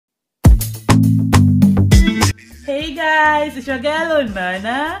Hey guys, it's your girl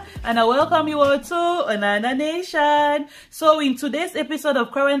Onana, and I welcome you all to Onana Nation. So in today's episode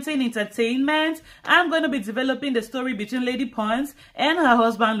of Quarantine Entertainment, I'm going to be developing the story between Lady Ponce and her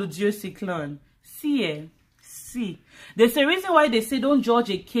husband Dieu CYCLONE. See, there's a reason why they say don't judge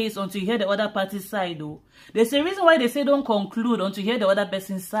a case until you hear the other party's side though. There's a reason why they say don't conclude until you hear the other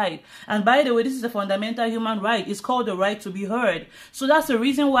person's side. And by the way, this is a fundamental human right. It's called the right to be heard. So that's the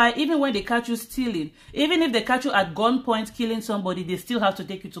reason why even when they catch you stealing, even if they catch you at gunpoint killing somebody, they still have to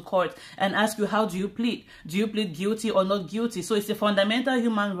take you to court and ask you, how do you plead? Do you plead guilty or not guilty? So it's a fundamental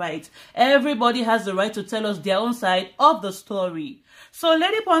human right. Everybody has the right to tell us their own side of the story. So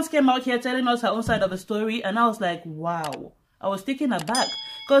Lady Ponce came out here telling us her own side of the story, and I was like, wow. I was taken aback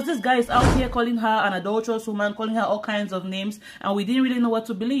because this guy is out here calling her an adulterous woman, calling her all kinds of names, and we didn't really know what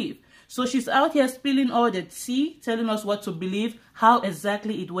to believe. So she's out here spilling all the tea, telling us what to believe, how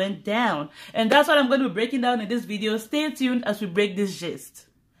exactly it went down. And that's what I'm going to be breaking down in this video. Stay tuned as we break this gist.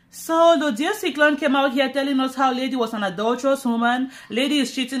 So Dieu CYCLONE came out here telling us how Lady was an adulterous woman. Lady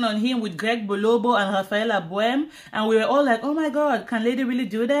is cheating on him with Greg Bolobo and Rafaela Boem. And we were all like, oh my God, can Lady really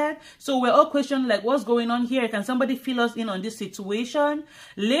do that? So we're all questioning like, what's going on here? Can somebody fill us in on this situation?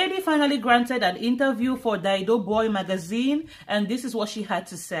 Lady finally granted an interview for Dido Boy magazine. And this is what she had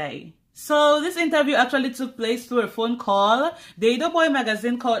to say. So this interview actually took place through a phone call. The Diva Boy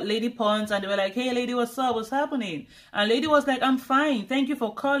magazine called Lady Ponce and they were like, hey Lady, what's up? What's happening? And Lady was like, I'm fine. Thank you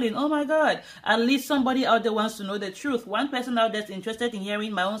for calling. Oh my God. At least somebody out there wants to know the truth. One person out there is interested in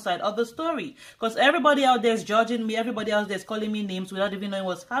hearing my own side of the story. Because everybody out there is judging me. Everybody out there is calling me names without even knowing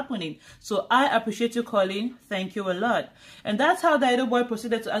what's happening. So I appreciate you calling. Thank you a lot. And that's how the Diva Boy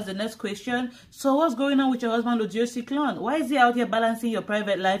proceeded to ask the next question. So what's going on with your husband, Dieu CYCLONE? Why is he out here balancing your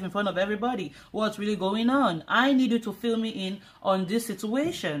private life in front of everybody? What's really going on? I need you to fill me in on this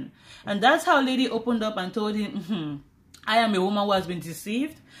situation. And that's how Lady opened up and told him, I am a woman who has been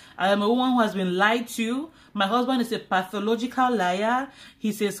deceived. I am a woman who has been lied to. My husband is a pathological liar.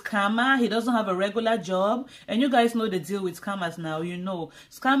 He's a scammer. He doesn't have a regular job. And you guys know the deal with scammers now. You know,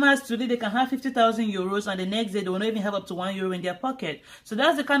 scammers today, they can have 50,000 euros and the next day they will not even have up to €1 in their pocket. So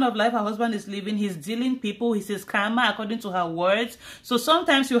that's the kind of life her husband is living. He's dealing people. He's a scammer according to her words. So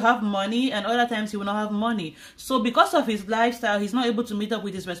sometimes you have money and other times you will not have money. So because of his lifestyle, he's not able to meet up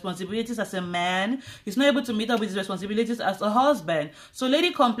with his responsibilities as a man. He's not able to meet up with his responsibilities as a husband. So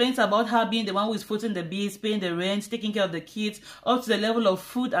Lady complains about her being the one who is footing the bills, paying the rent, taking care of the kids, up to the level of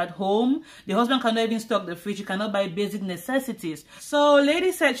food at home. The husband cannot even stock the fridge. He cannot buy basic necessities. So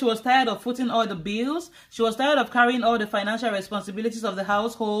Lady said she was tired of footing all the bills. She was tired of carrying all the financial responsibilities of the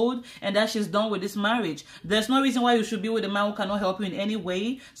household, and that she's done with this marriage. There's no reason why you should be with a man who cannot help you in any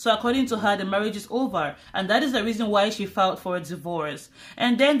way. So according to her, the marriage is over, and that is the reason why she filed for a divorce.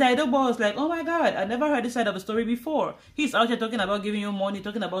 And then Dido Boy was like, oh my God, I never heard this side of a story before. He's out here talking about giving you money,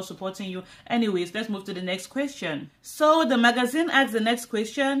 talking about supporting you. Anyways, let's move to the next question. So the magazine asked the next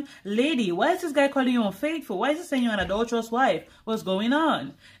question, Lady, why is this guy calling you unfaithful? Why is he saying you're an adulterous wife? What's going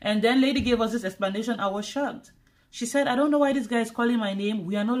on? And then Lady gave us this explanation. I was shocked. She said, I don't know why this guy is calling my name.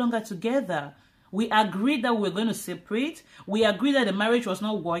 We are no longer together. We agreed that we were going to separate. We agreed that the marriage was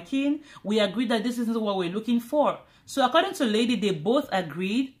not working. We agreed that this isn't what we're looking for. So according to Lady, they both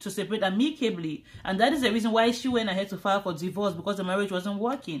agreed to separate amicably. And that is the reason why she went ahead to file for divorce, because the marriage wasn't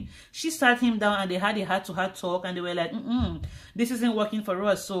working. She sat him down and they had a heart-to-heart talk and they were like, this isn't working for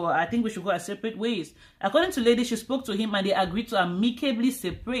us, so I think we should go our separate ways. According to Lady, she spoke to him and they agreed to amicably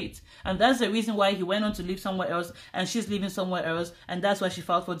separate. And that's the reason why he went on to live somewhere else and she's living somewhere else. And that's why she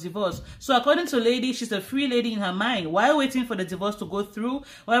filed for divorce. So according to Lady, she's a free lady in her mind. While waiting for the divorce to go through,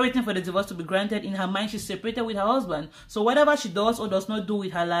 while waiting for the divorce to be granted, in her mind, she's separated with her husband. So whatever she does or does not do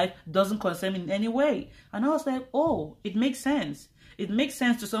with her life doesn't concern me in any way. And I was like, oh, it makes sense. It makes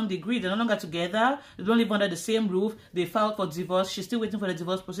sense to some degree. They're no longer together. They don't live under the same roof. They filed for divorce. She's still waiting for the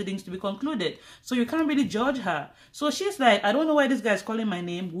divorce proceedings to be concluded. So you can't really judge her. So she's like, I don't know why this guy is calling my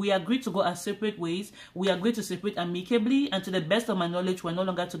name. We agreed to go our separate ways. We agreed to separate amicably. And to the best of my knowledge, we're no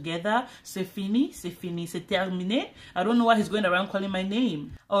longer together. C'est fini, c'est terminé. I don't know why he's going around calling my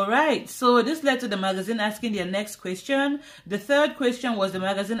name. All right. So this led to the magazine asking their next question. The third question was the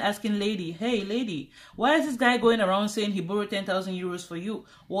magazine asking Lady, hey, Lady, why is this guy going around saying he borrowed 10,000 euros for you?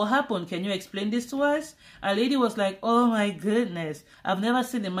 What happened? Can you explain this to us? And Lady was like, oh my goodness, I've never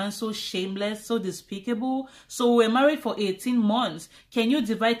seen a man so shameless, so despicable. So we're married for 18 months. Can you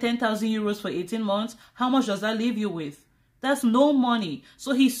divide 10,000 euros for 18 months? How much does that leave you with? That's no money.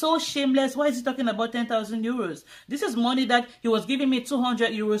 So he's so shameless. Why is he talking about 10,000 euros? This is money that he was giving me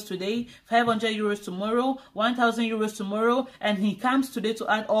 200 euros today, 500 euros tomorrow, 1,000 euros tomorrow, and he comes today to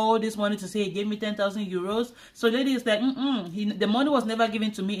add all this money to say he gave me 10,000 euros. So lady is like, the money was never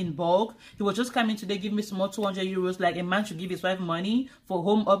given to me in bulk. He was just coming today, give me some more 200 euros, like a man should give his wife money for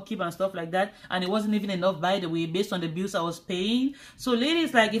home upkeep and stuff like that. And it wasn't even enough, by the way, based on the bills I was paying. So lady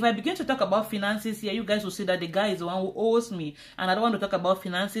is like, if I begin to talk about finances here, you guys will see that the guy is the one who owes me, and I don't want to talk about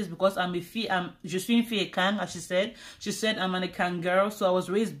finances because je suis une fille Kang, as she said. She said I'm an Kang girl, so I was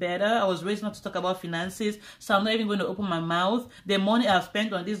raised better. I was raised not to talk about finances, so I'm not even going to open my mouth. The money I've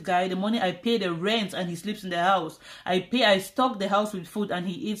spent on this guy, the money I pay the rent and he sleeps in the house. I stock the house with food and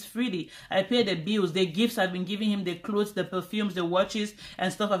he eats freely. I pay the bills, the gifts I've been giving him, the clothes, the perfumes, the watches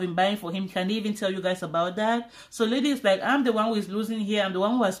and stuff I've been buying for him. Can he even tell you guys about that? So ladies, like, I'm the one who is losing here. I'm the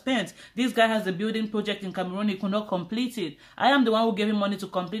one who has spent. This guy has a building project in Cameroon. He could not complete it. I am the one who gave him money to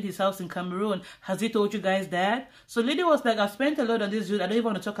complete his house in Cameroon. Has he told you guys that? So lady was like, I've spent a lot on this dude. I don't even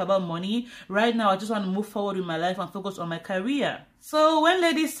want to talk about money. Right now, I just want to move forward with my life and focus on my career. So when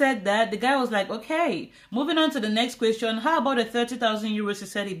lady said that, the guy was like, okay, moving on to the next question. How about the 30,000 euros he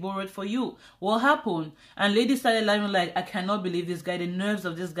said he borrowed for you? What happened? And lady started laughing like, I cannot believe this guy, the nerves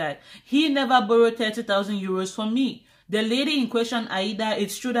of this guy. He never borrowed 30,000 euros from me. The lady in question, Aida,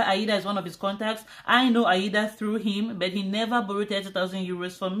 it's true that Aida is one of his contacts. I know Aida through him, but he never borrowed 30,000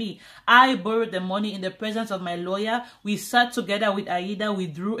 euros from me. I borrowed the money in the presence of my lawyer. We sat together with Aida, we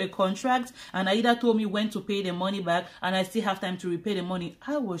drew a contract, and Aida told me when to pay the money back, and I still have time to repay the money.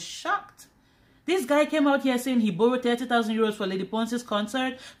 I was shocked. This guy came out here saying he borrowed 30,000 euros for Lady Ponce's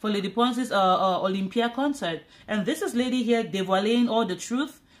concert, for Lady Ponce's Olympia concert. And this is lady here dévoiling all the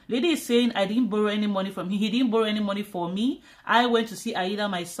truth. Lady is saying, I didn't borrow any money from him. He didn't borrow any money for me. I went to see Aida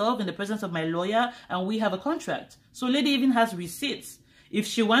myself in the presence of my lawyer, and we have a contract. So lady even has receipts. If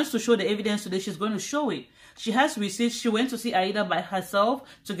she wants to show the evidence today, she's going to show it. She has receipts. She went to see Aida by herself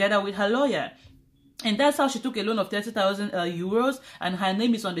together with her lawyer. And that's how she took a loan of 30,000 euros, and her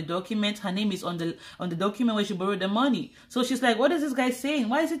name is on the document. Her name is on the document where she borrowed the money. So she's like, what is this guy saying?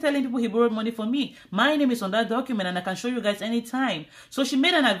 Why is he telling people he borrowed money from me? My name is on that document, and I can show you guys anytime. So she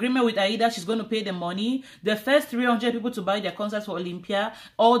made an agreement with Aida. She's going to pay the money. The first 300 people to buy their concerts for Olympia,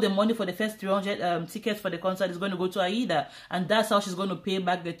 all the money for the first 300 tickets for the concert is going to go to Aida, and that's how she's going to pay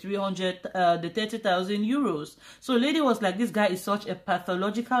back the 30,000 euros. So lady was like, this guy is such a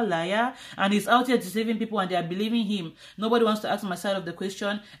pathological liar, and he's out here deceiving people and they are believing him. Nobody wants to ask my side of the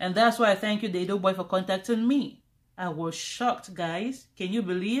question, and that's why I thank you, Dado Boy, for contacting me. I was shocked, guys. Can you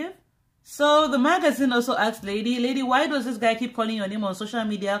believe? So the magazine also asked lady, why does this guy keep calling your name on social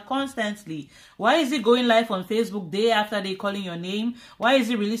media constantly? Why is he going live on Facebook day after day calling your name? Why is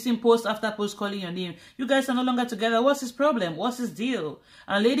he releasing post after post calling your name? You guys are no longer together. What's his problem? What's his deal?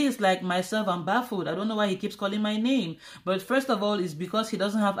 And lady is like, myself, I'm baffled. I don't know why he keeps calling my name. But first of all, it's because he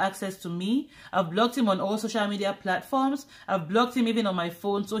doesn't have access to me. I've blocked him on all social media platforms. I've blocked him even on my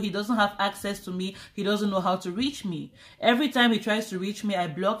phone, so he doesn't have access to me. He doesn't know how to reach me. Every time he tries to reach me, I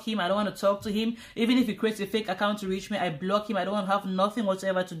block him. I don't want to talk to him. Even if he creates a fake account to reach me, I block him. I don't want to have nothing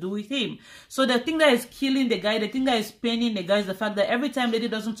whatsoever to do with him. So the thing that is killing the guy, the thing that is paining the guy is the fact that every time lady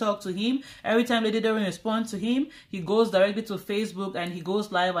doesn't talk to him, every time lady doesn't respond to him, he goes directly to Facebook and he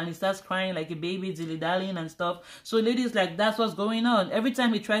goes live and he starts crying like a baby, dilly-dallying and stuff. So lady is like, that's what's going on. Every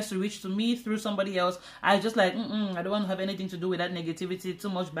time he tries to reach to me through somebody else, I just like, I don't want to have anything to do with that negativity, too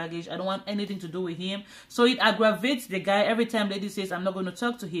much baggage. I don't want anything to do with him. So it aggravates the guy every time lady says, I'm not going to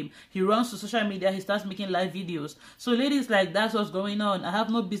talk to him. He runs to social media, he starts making live videos. So ladies, like, that's what's going on. I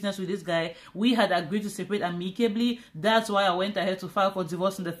have no business with this guy. We had agreed to separate amicably. That's why I went ahead to file for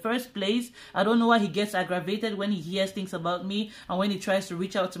divorce in the first place. I don't know why he gets aggravated when he hears things about me and when he tries to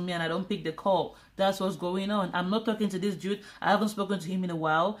reach out to me and I don't pick the call. That's what's going on. I'm not talking to this dude. I haven't spoken to him in a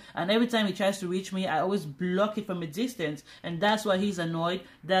while, and every time he tries to reach me, I always block it from a distance, and that's why he's annoyed.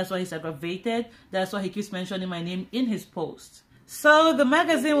 That's why he's aggravated. That's why he keeps mentioning my name in his post. So the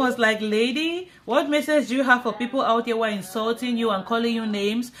magazine was like, lady, what message do you have for people out here who are insulting you and calling you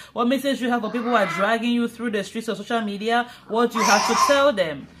names? What message do you have for people who are dragging you through the streets of social media? What do you have to tell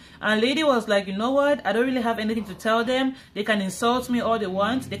them? And lady was like, you know what? I don't really have anything to tell them. They can insult me all they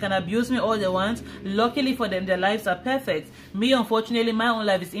want. They can abuse me all they want. Luckily for them, their lives are perfect. Me, unfortunately, my own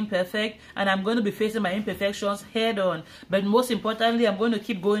life is imperfect. And I'm going to be facing my imperfections head on. But most importantly, I'm going to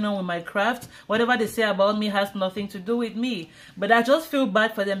keep going on with my craft. Whatever they say about me has nothing to do with me. But I just feel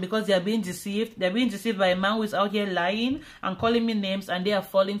bad for them because they are being deceived. They're being deceived by a man who is out here lying and calling me names, and they are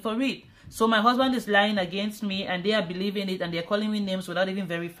falling for it. So my husband is lying against me, and they are believing it, and they're calling me names without even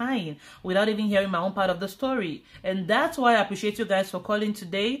verifying, without even hearing my own part of the story. And that's why I appreciate you guys for calling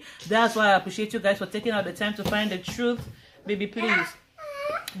today. That's why I appreciate you guys for taking out the time to find the truth. Baby, please.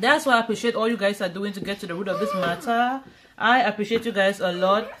 That's why I appreciate all you guys are doing to get to the root of this matter. I appreciate you guys a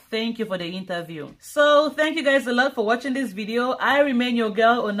lot. Thank you for the interview. So thank you guys a lot for watching this video. I remain your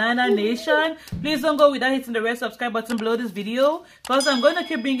girl, Onana Nation. Please don't go without hitting the red subscribe button below this video, because I'm going to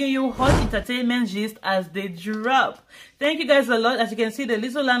keep bringing you hot entertainment gist as they drop. Thank you guys a lot. As you can see, the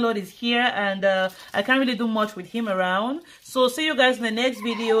little landlord is here, and I can't really do much with him around. So see you guys in the next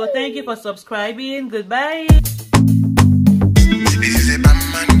video. Thank you for subscribing. Goodbye.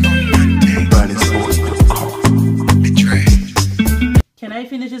 Can I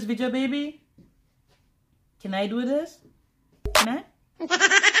finish this video, baby? Can I do this? Can I?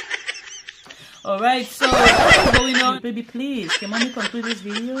 Alright, so what's going on? Baby, please, can mommy conclude this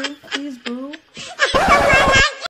video? Please, boo.